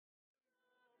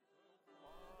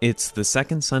It's the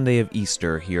second Sunday of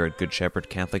Easter here at Good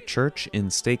Shepherd Catholic Church in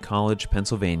State College,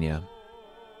 Pennsylvania.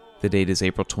 The date is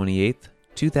April 28th,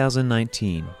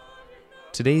 2019.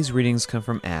 Today's readings come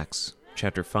from Acts,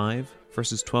 chapter 5,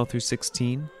 verses 12 through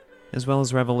 16, as well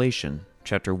as Revelation,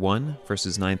 chapter 1,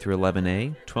 verses 9 through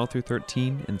 11a, 12 through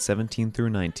 13, and 17 through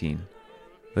 19.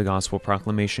 The Gospel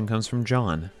proclamation comes from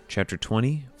John, chapter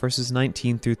 20, verses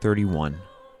 19 through 31.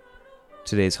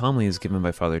 Today's homily is given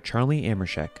by Father Charlie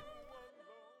Amershek.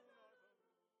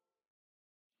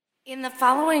 In the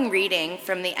following reading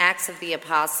from the Acts of the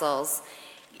Apostles,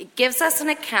 it gives us an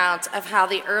account of how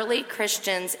the early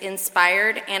Christians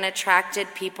inspired and attracted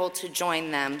people to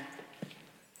join them.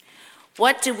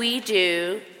 What do we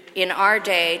do in our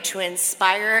day to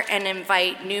inspire and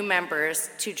invite new members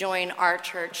to join our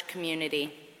church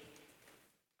community?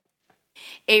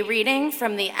 A reading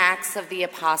from the Acts of the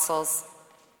Apostles.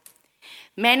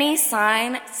 Many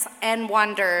signs and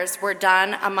wonders were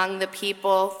done among the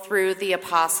people through the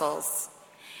apostles,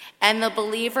 and the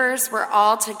believers were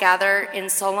all together in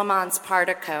Solomon's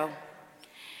portico.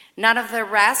 None of the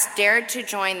rest dared to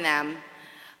join them,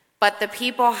 but the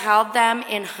people held them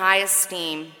in high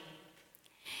esteem.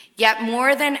 Yet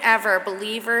more than ever,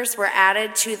 believers were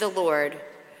added to the Lord,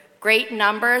 great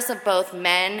numbers of both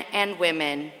men and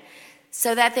women,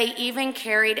 so that they even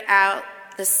carried out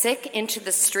the sick into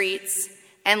the streets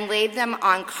and laid them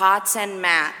on cots and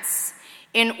mats,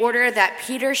 in order that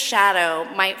Peter's shadow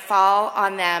might fall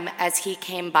on them as he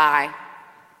came by.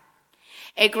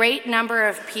 A great number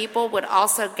of people would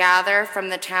also gather from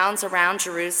the towns around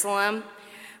Jerusalem,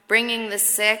 bringing the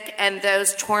sick and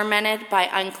those tormented by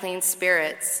unclean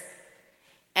spirits,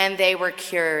 and they were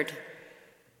cured.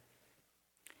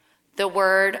 The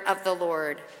word of the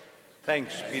Lord.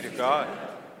 Thanks be to God.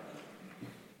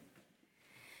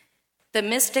 The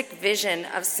mystic vision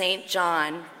of St.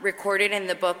 John, recorded in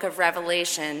the book of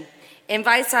Revelation,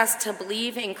 invites us to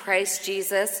believe in Christ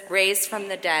Jesus, raised from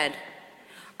the dead.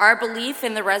 Our belief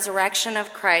in the resurrection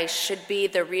of Christ should be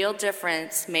the real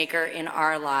difference maker in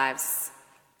our lives.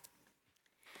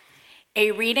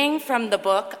 A reading from the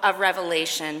book of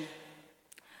Revelation.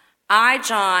 I,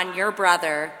 John, your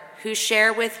brother, who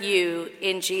share with you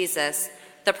in Jesus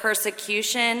the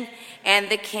persecution and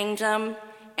the kingdom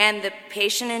and the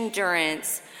patient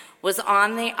endurance, was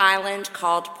on the island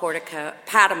called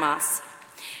Patmos.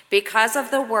 Because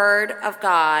of the word of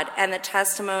God and the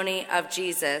testimony of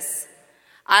Jesus,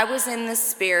 I was in the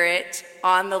Spirit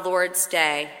on the Lord's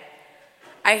day.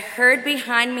 I heard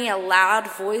behind me a loud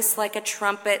voice like a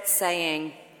trumpet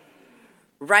saying,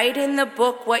 "Write in the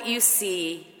book what you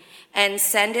see and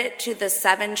send it to the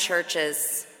 7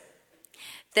 churches."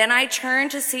 Then I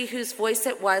turned to see whose voice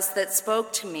it was that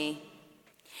spoke to me.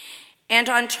 And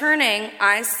on turning,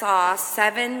 I saw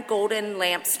 7 golden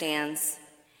lampstands.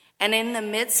 And in the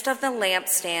midst of the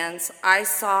lampstands, I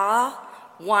saw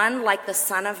one like the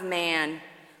Son of Man,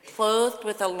 clothed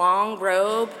with a long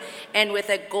robe and with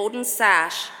a golden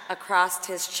sash across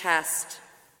his chest.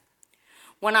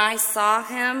 When I saw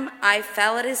him, I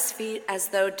fell at his feet as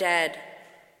though dead.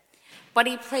 But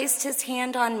he placed his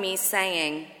hand on me,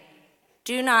 saying,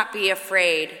 "Do not be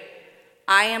afraid.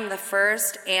 I am the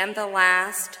first and the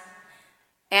last,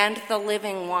 and the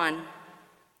living one.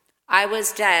 I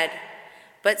was dead,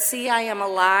 but see, I am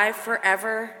alive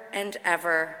forever and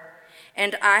ever,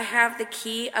 and I have the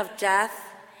key of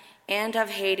death and of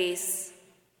Hades.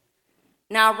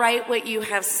 Now write what you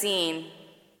have seen,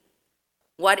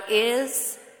 what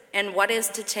is and what is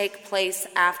to take place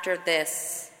after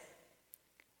this."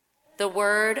 The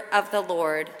word of the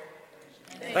Lord.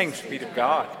 Thanks be to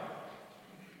God.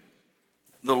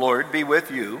 The Lord be with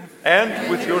you.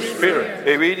 And with your spirit.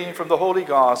 A reading from the Holy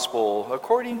Gospel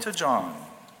according to John.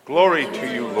 Glory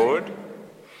to you, Lord.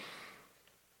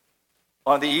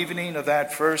 On the evening of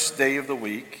that first day of the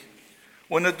week,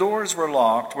 when the doors were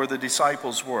locked where the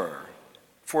disciples were,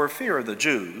 for fear of the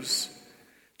Jews,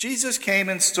 Jesus came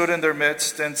and stood in their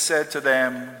midst and said to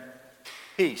them,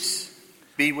 "Peace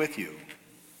be with you."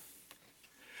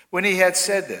 When he had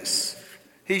said this,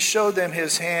 he showed them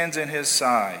his hands and his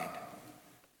side.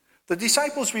 The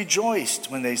disciples rejoiced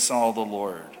when they saw the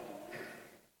Lord.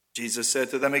 Jesus said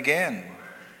to them again,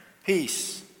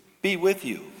 "Peace be with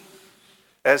you.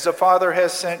 As the Father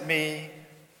has sent me,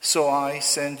 so I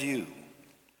send you."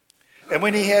 And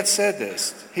when he had said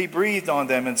this, he breathed on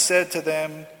them and said to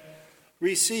them,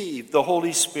 "Receive the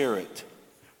Holy Spirit.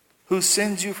 Whose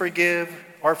sins you forgive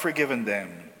are forgiven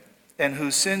them, and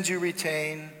whose sins you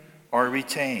retain are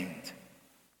retained."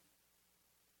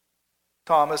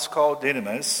 Thomas, called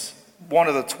Didymus, one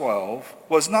of the 12,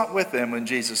 was not with them when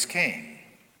Jesus came.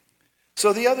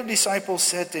 So the other disciples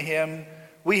said to him,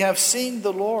 "We have seen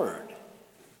the Lord."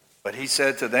 But he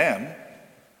said to them,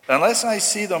 "Unless I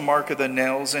see the mark of the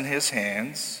nails in his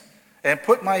hands, and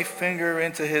put my finger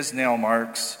into his nail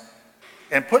marks,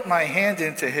 and put my hand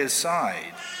into his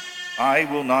side, I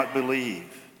will not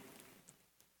believe."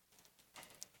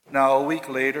 Now a week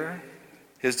later,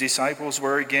 his disciples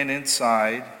were again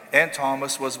inside, and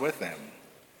Thomas was with them.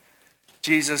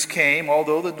 Jesus came,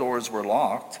 although the doors were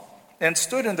locked, and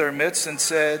stood in their midst and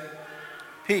said,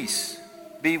 "Peace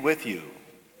be with you."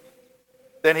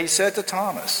 Then he said to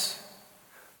Thomas,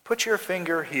 "Put your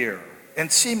finger here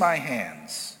and see my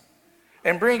hands,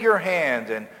 and bring your hand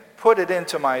and put it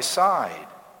into my side,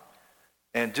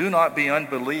 and do not be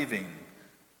unbelieving,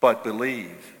 but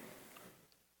believe."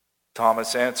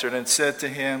 Thomas answered and said to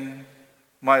him,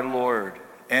 "My Lord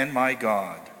and my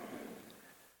God."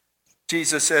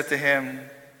 Jesus said to him,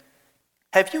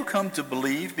 "Have you come to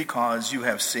believe because you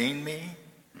have seen me?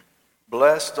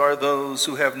 Blessed are those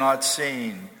who have not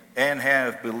seen and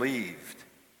have believed."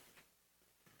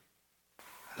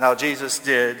 Now Jesus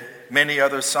did many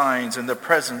other signs in the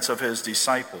presence of his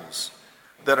disciples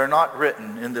that are not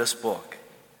written in this book.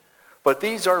 But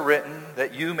these are written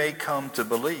that you may come to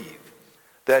believe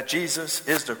that Jesus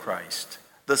is the Christ,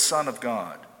 the Son of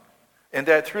God, and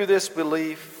that through this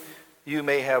belief you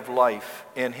may have life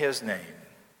in his name.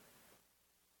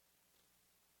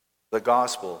 The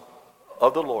Gospel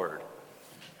of the Lord.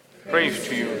 Praise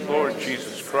to you, Lord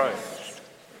Jesus Christ.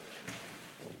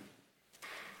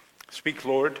 Speak,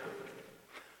 Lord.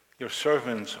 Your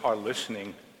servants are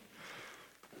listening.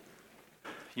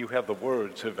 You have the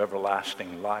words of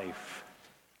everlasting life.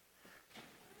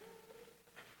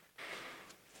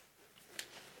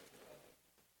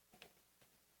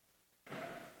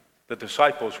 The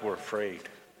disciples were afraid.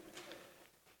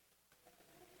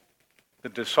 The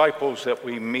disciples that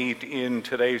we meet in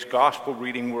today's gospel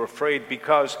reading were afraid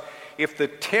because if the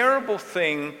terrible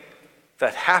thing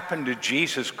that happened to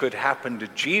Jesus could happen to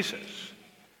Jesus,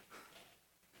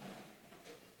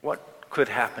 what could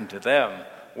happen to them?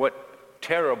 What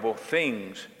terrible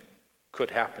things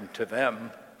could happen to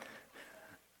them?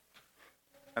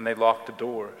 And they locked the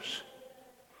doors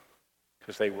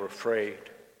because they were afraid.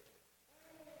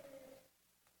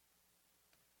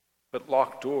 But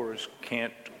locked doors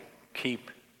can't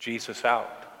keep Jesus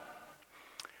out.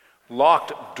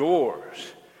 Locked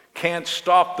doors can't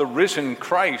stop the risen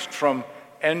Christ from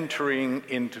entering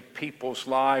into people's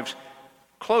lives.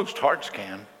 Closed hearts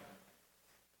can.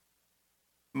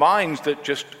 Minds that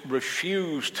just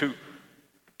refuse to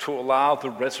allow the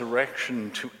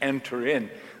resurrection to enter in,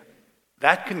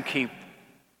 that can keep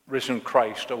risen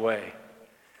Christ away.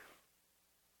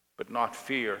 But not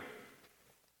fear.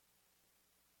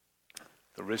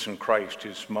 The risen Christ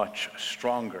is much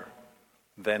stronger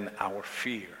than our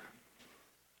fear,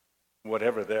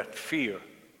 whatever that fear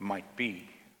might be.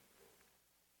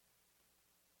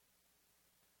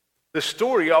 The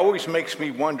story always makes me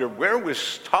wonder, where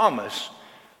was Thomas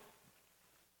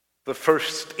the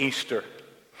first Easter?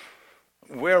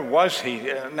 Where was he?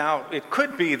 Now, it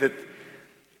could be that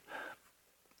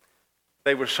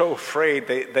they were so afraid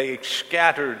they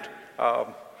scattered.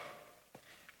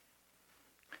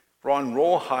 Ron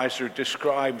Rolheiser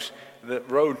describes the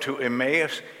road to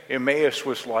Emmaus. Emmaus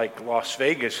was like Las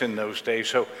Vegas in those days,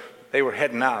 so they were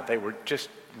heading out. They were just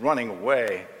running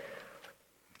away.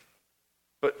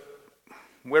 But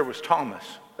where was Thomas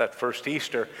that first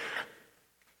Easter?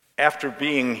 After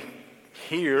being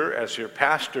here as your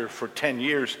pastor for 10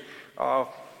 years,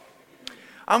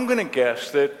 I'm going to guess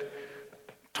that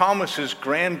Thomas's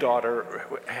granddaughter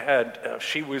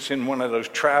she was in one of those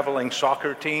traveling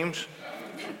soccer teams.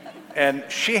 And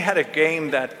she had a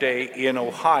game that day in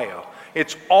Ohio.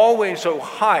 It's always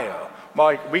Ohio.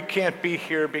 We can't be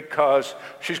here because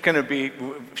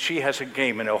she has a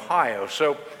game in Ohio.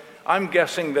 So I'm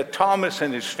guessing that Thomas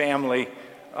and his family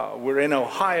were in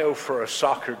Ohio for a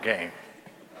soccer game.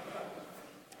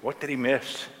 What did he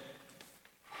miss?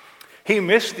 He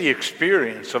missed the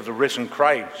experience of the risen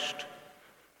Christ.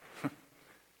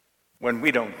 When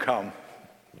we don't come.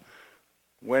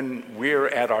 When we're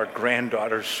at our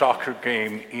granddaughter's soccer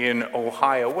game in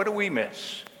Ohio, what do we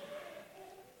miss?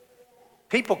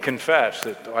 People confess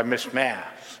that I miss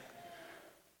Mass.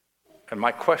 And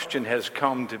my question has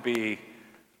come to be,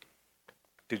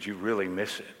 did you really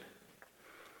miss it?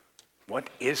 What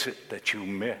is it that you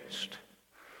missed?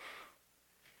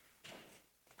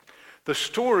 The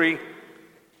story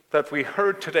that we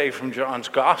heard today from John's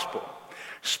Gospel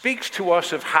speaks to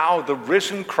us of how the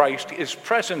risen Christ is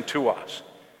present to us.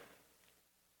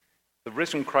 The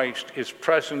risen Christ is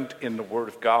present in the Word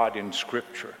of God in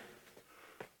Scripture.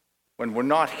 When we're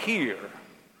not here,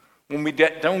 When we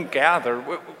don't gather,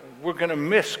 we're going to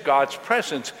miss God's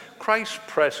presence, Christ's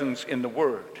presence in the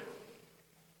Word.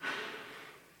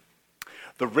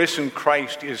 The risen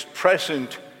Christ is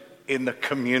present in the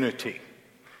community.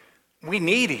 We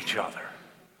need each other.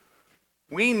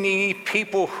 We need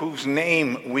people whose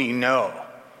name we know.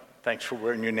 Thanks for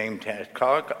wearing your name tag,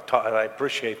 Todd. I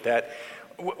appreciate that.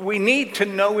 We need to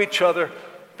know each other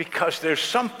because there's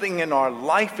something in our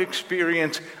life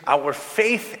experience, our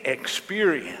faith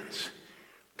experience,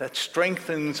 that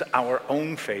strengthens our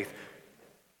own faith.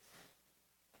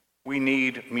 We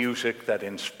need music that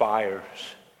inspires.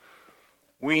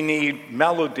 We need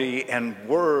melody and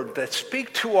word that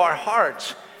speak to our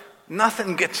hearts.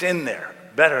 Nothing gets in there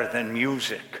better than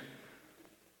music.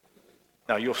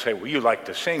 Now you'll say, well, you like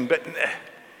to sing, but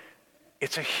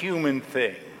it's a human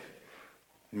thing.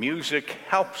 Music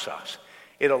helps us.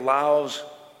 It allows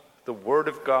the Word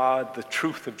of God, the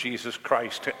truth of Jesus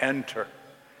Christ to enter.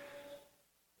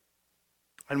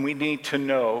 And we need to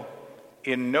know,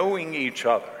 in knowing each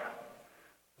other,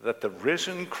 that the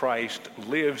risen Christ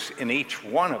lives in each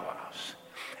one of us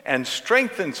and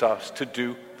strengthens us to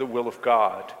do the will of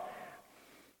God.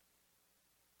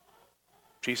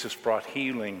 Jesus brought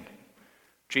healing.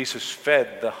 Jesus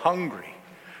fed the hungry.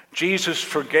 Jesus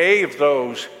forgave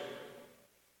those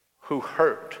who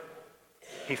hurt.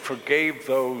 He forgave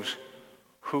those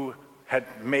who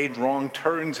had made wrong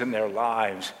turns in their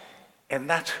lives. And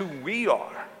that's who we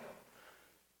are.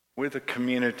 We're the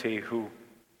community who,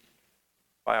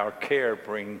 by our care,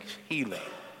 brings healing.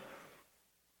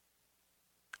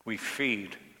 We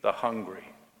feed the hungry.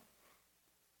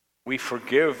 We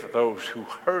forgive those who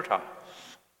hurt us.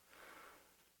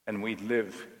 And we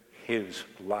live his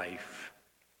life.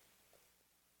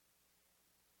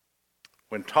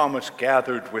 When Thomas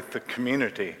gathered with the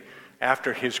community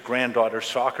after his granddaughter's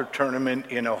soccer tournament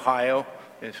in Ohio,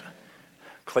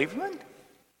 Cleveland?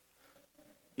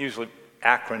 Usually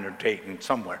Akron or Dayton,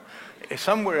 somewhere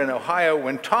in Ohio,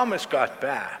 when Thomas got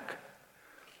back,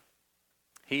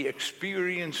 he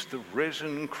experienced the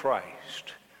risen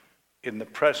Christ in the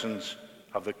presence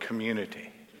of the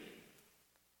community.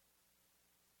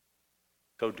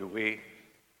 So do we.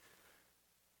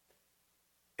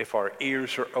 If our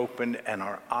ears are open and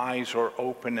our eyes are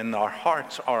open and our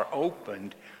hearts are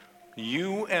opened,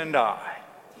 you and I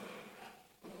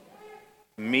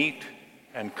meet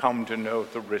and come to know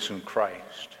the risen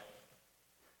Christ.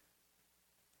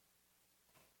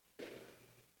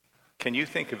 Can you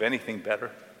think of anything better?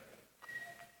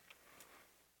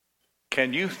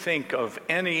 Can you think of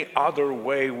any other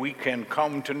way we can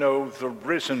come to know the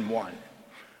risen one?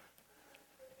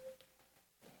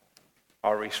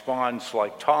 Our response,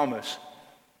 like Thomas,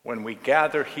 when we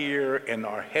gather here and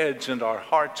our heads and our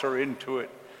hearts are into it,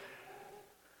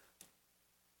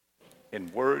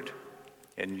 in word,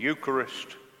 in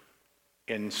Eucharist,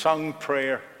 in sung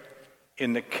prayer,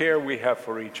 in the care we have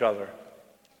for each other,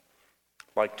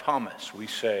 like Thomas, we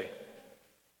say,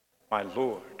 my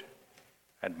Lord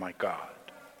and my God.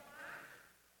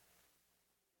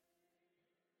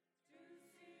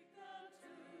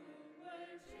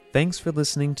 Thanks for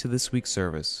listening to this week's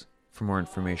service. For more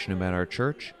information about our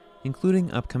church, including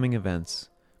upcoming events,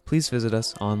 please visit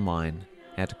us online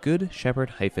at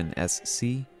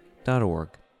goodshepherd-sc.org.